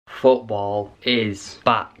Football is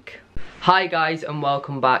back. Hi guys, and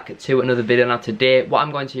welcome back to another video. Now today what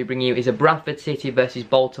I'm going to bring you is a Bradford City versus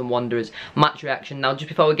Bolton Wanderers match reaction. Now just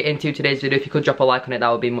before we get into today's video, if you could drop a like on it, that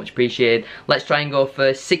would be much appreciated. Let's try and go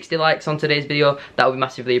for 60 likes on today's video, that would be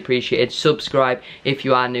massively appreciated. Subscribe if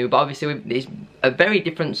you are new, but obviously it's a very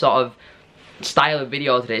different sort of style of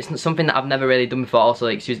video today. It's something that I've never really done before. Also,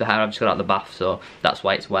 excuse the hair, I've just got out of the bath, so that's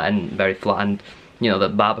why it's wet and very flat, and you know the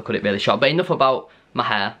barber cut it really short. But enough about my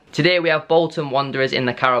hair. Today we have Bolton Wanderers in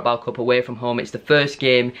the Carabao Cup away from home. It's the first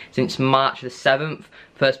game since March the 7th,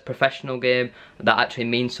 first professional game that actually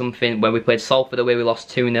means something, where we played Salford away, we lost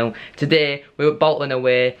 2-0. Today we were Bolton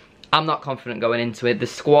away. I'm not confident going into it. The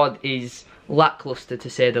squad is lackluster to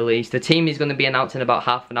say the least. The team is going to be announced in about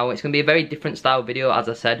half an hour. It's going to be a very different style video, as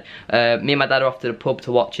I said. Me and my dad are off to the pub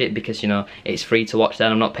to watch it because, you know, it's free to watch then.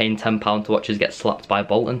 I'm not paying £10 to watch us get slapped by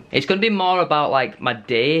Bolton. It's going to be more about like my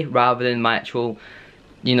day rather than my actual,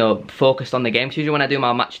 you know, focused on the game. Because usually when I do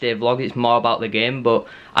my match day vlog, it's more about the game, but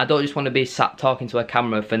I don't just want to be sat talking to a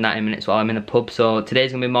camera for 90 minutes while I'm in a pub. So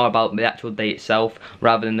today's going to be more about the actual day itself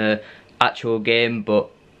rather than the actual game,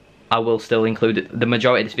 but I will still include it. The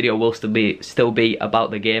majority of this video will still be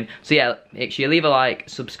about the game. So yeah, make sure you leave a like,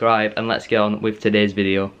 subscribe, and let's get on with today's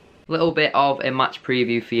video. Little bit of a match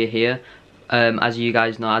preview for you here. As you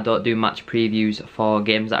guys know, I don't do match previews for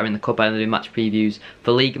games that are in the cup. I only do match previews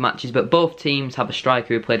for league matches, but both teams have a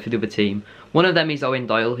striker who played for the other team. One of them is Owen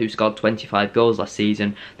Doyle, who scored 25 goals last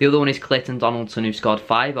season. The other one is Clayton Donaldson, who scored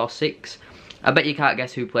 5 or 6. I bet you can't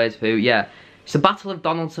guess who plays for who. Yeah, it's a battle of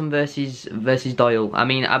Donaldson versus Doyle. I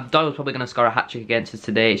mean, Doyle's probably going to score a hat-trick against us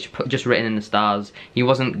today. It's just written in the stars. He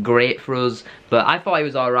wasn't great for us, but I thought he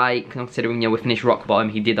was alright, considering, you know, we finished rock bottom.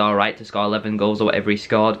 He did alright to score 11 goals or whatever he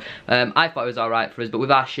scored. I thought it was alright for us, but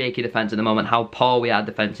with our shaky defence at the moment, how poor we are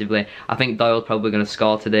defensively, I think Doyle's probably going to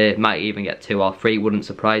score today. Might even get 2 or 3, wouldn't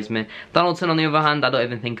surprise me. Donaldson, on the other hand, I don't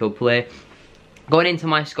even think he'll play. Going into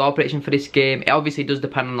my score prediction for this game, it obviously does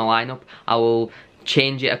depend on the lineup. I will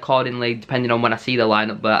change it accordingly depending on when I see the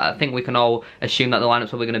lineup, but I think we can all assume that the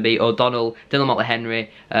lineup's probably going to be O'Donnell, Dylan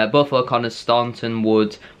Motley-Henry, both O'Connors, Staunton,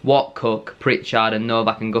 Wood, Watt, Cooke, Pritchard and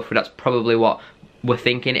Novak and Guthrie. That's probably what we're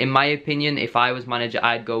thinking. In my opinion, if I was manager,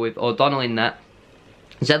 I'd go with O'Donnell in net,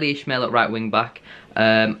 Zelly Ishmael at right wing back,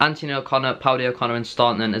 Anthony O'Connor, Powdy O'Connor and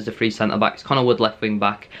Staunton as the 3 centre backs, Connor Wood left wing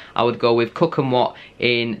back. I would go with Cooke and Watt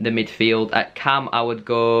in the midfield. At Cam, I would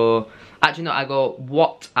go, actually no, I go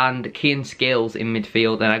Watt and Cian Scales in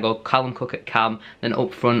midfield, then I go Callum Cooke at Cam, then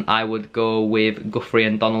up front I would go with Guthrie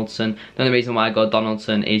and Donaldson. The only reason why I go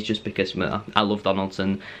Donaldson is just because I love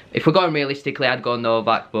Donaldson. If we're going realistically, I'd go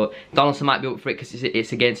Novak, but Donaldson might be up for it because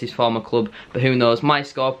it's against his former club, but who knows. My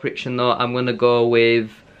score prediction though, I'm going to go with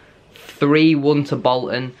 3-1 to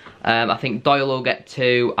Bolton. I think Doyle will get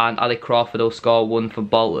 2 and Ali Crawford will score 1 for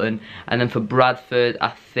Bolton. And then for Bradford, I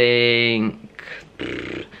think,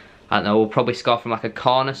 I don't know, we'll probably score from like a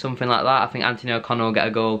corner, something like that. I think Anthony O'Connor will get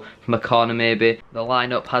a goal from a corner maybe. The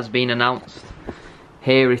lineup has been announced.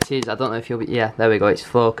 Here it is. I don't know if you'll be, yeah, there we go, it's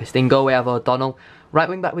focused. In goal we have O'Donnell. Right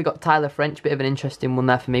wing back we got Tyler French, bit of an interesting one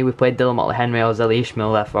there for me. We played Dylan Motley-Henry or Zelly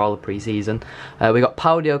Ishmael there for all the pre-season. We got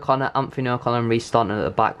Powdy O'Connor, Anthony O'Connor and Reece Staunton at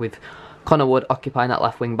the back, with Connor Wood occupying that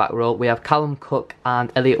left wing back role. We have Callum Cooke and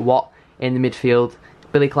Elliot Watt in the midfield,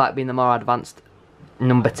 Billy Clarke being the more advanced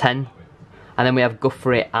number 10. And then we have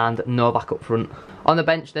Guthrie and Novak up front. On the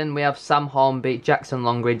bench then we have Sam Hornby, Jackson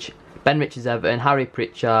Longridge, Ben Richards-Everton, Harry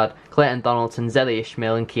Pritchard, Clayton Donaldson, Zelly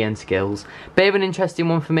Ishmael and Cian Scales. Bit of an interesting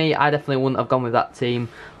one for me. I definitely wouldn't have gone with that team,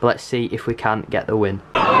 but let's see if we can get the win.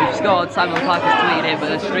 We've scored. Simon Clarke has tweeted it, but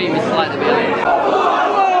the stream is slightly behind.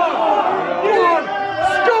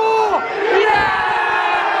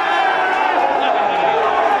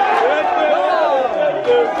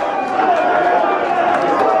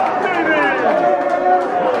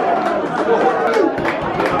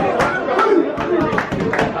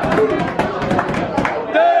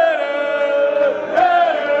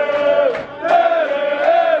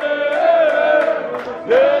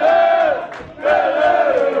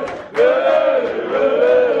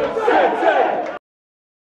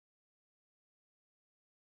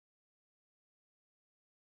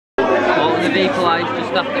 They've equalised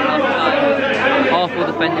just after half time. Awful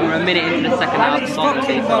defending, we're a minute into the second half. Bolton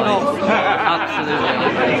equalised. Absolutely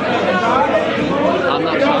awful. I'm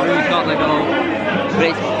not sure who's got the goal, but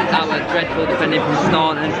it's our dreadful defending from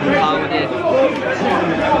Staunton and from Powdy.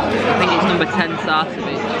 I think it's number 10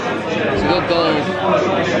 Sartovic. It's a good goal.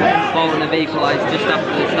 Bolton have equalised just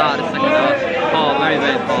after the start of the second half. poor, very,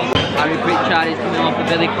 very poor. Harry Pritchard is coming off for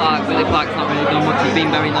Billy Clarke. Billy Clarke's not really done much, he's been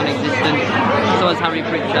very non-existent. So has Harry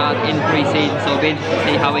Pritchard in pre-season, so it'll be interesting to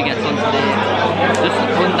see how he gets on today. Just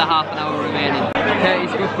under half an hour remaining.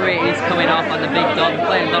 Guthrie is coming off on the big Don.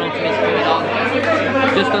 Playing Donaldson is coming on.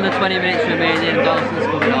 Just under 20 minutes remaining, Donaldson's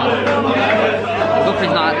coming on.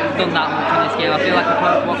 Guthrie's not done that much in this game. I feel like I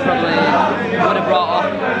probably would have brought off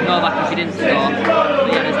Novak if he didn't score.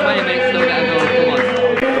 But yeah, there's 20 minutes still to go. Come on.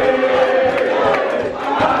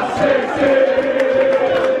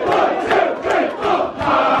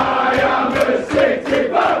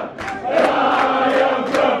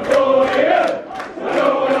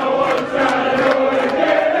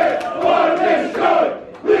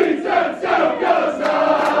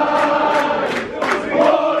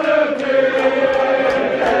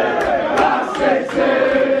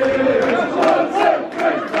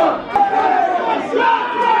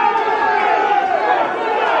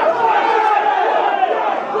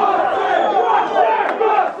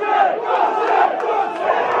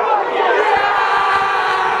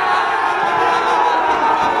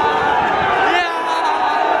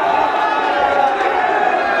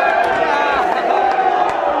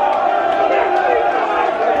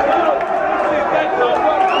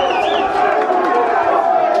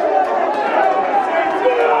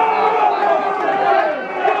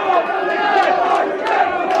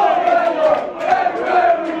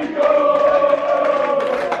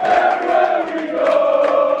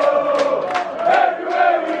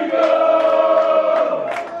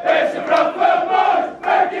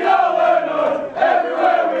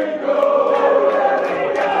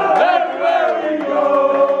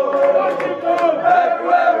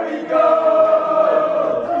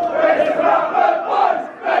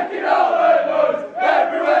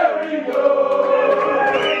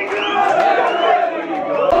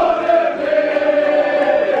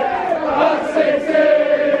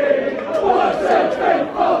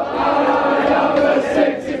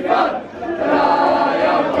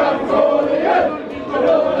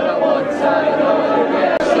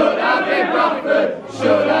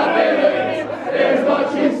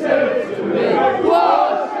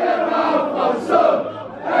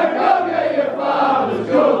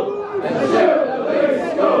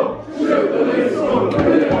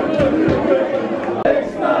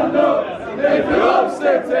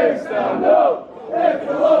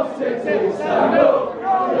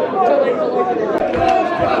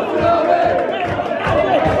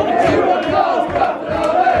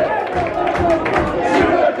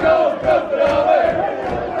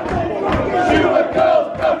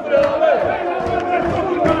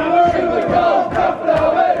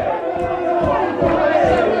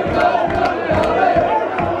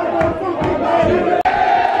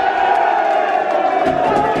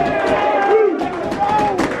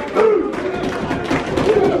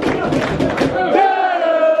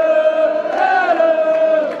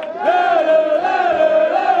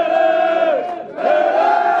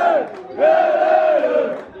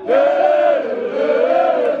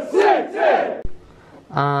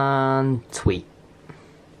 And tweet.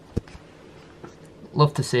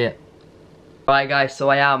 Love to see it. Right guys, so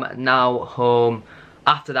I am now home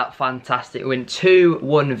after that fantastic win.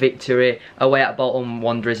 2-1 victory away at Bolton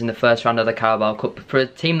Wanderers in the first round of the Carabao Cup. For a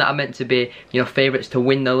team that are meant to be, you know, favourites to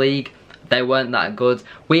win the league, they weren't that good.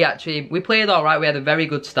 We played alright, we had a very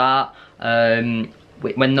good start. When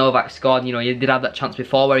Novak scored, you know, he did have that chance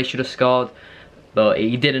before where he should have scored, but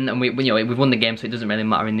he didn't, and we've won the game, so it doesn't really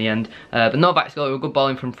matter in the end. But Novak scored, good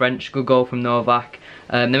bowling from French, good goal from Novak.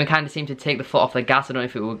 Then we kind of seemed to take the foot off the gas. I don't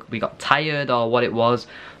know if we got tired or what it was.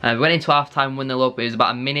 We went into half time, 1-0 up. It was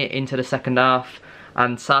about a minute into the second half,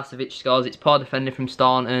 and Sarcevic scores. It's poor defending from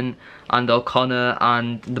Staunton and O'Connor,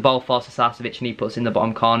 and the ball falls to Sarcevic and he puts in the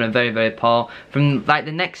bottom corner. Very, very poor. From like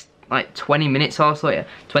the next 20 minutes or so, yeah,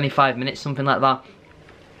 25 minutes, something like that,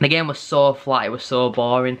 the game was so flat, it was so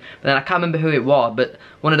boring. But then I can't remember who it was, but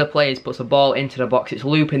one of the players puts a ball into the box, it's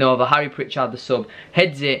looping over, Harry Pritchard the sub,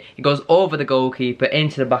 heads it, it goes over the goalkeeper,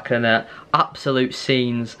 into the back of the net, absolute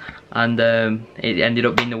scenes, and it ended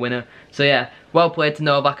up being the winner. So yeah, well played to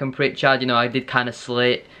Novak and Pritchard. You know, I did kind of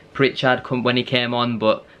slate Pritchard when he came on,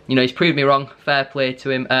 but you know, he's proved me wrong. Fair play to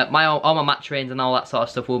him. All my match trains and all that sort of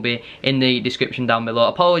stuff will be in the description down below.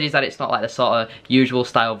 Apologies that it's not like the sort of usual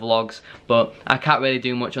style vlogs, but I can't really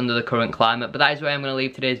do much under the current climate. But that is where I'm going to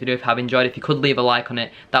leave today's video. If you have enjoyed, if you could leave a like on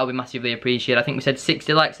it, that would be massively appreciated. I think we said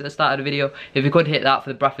 60 likes at the start of the video. If you could hit that for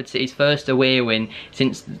the Bradford City's first away win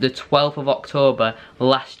since the 12th of October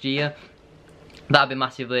last year, that'd be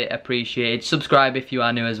massively appreciated. Subscribe if you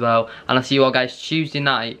are new as well, and I'll see you all guys Tuesday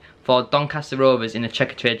night for Doncaster Rovers in the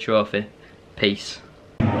Checkatrade Trophy. Peace.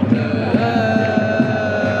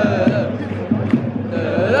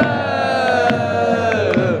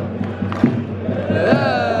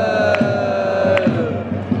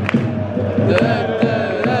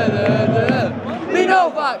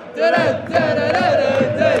 Clarke.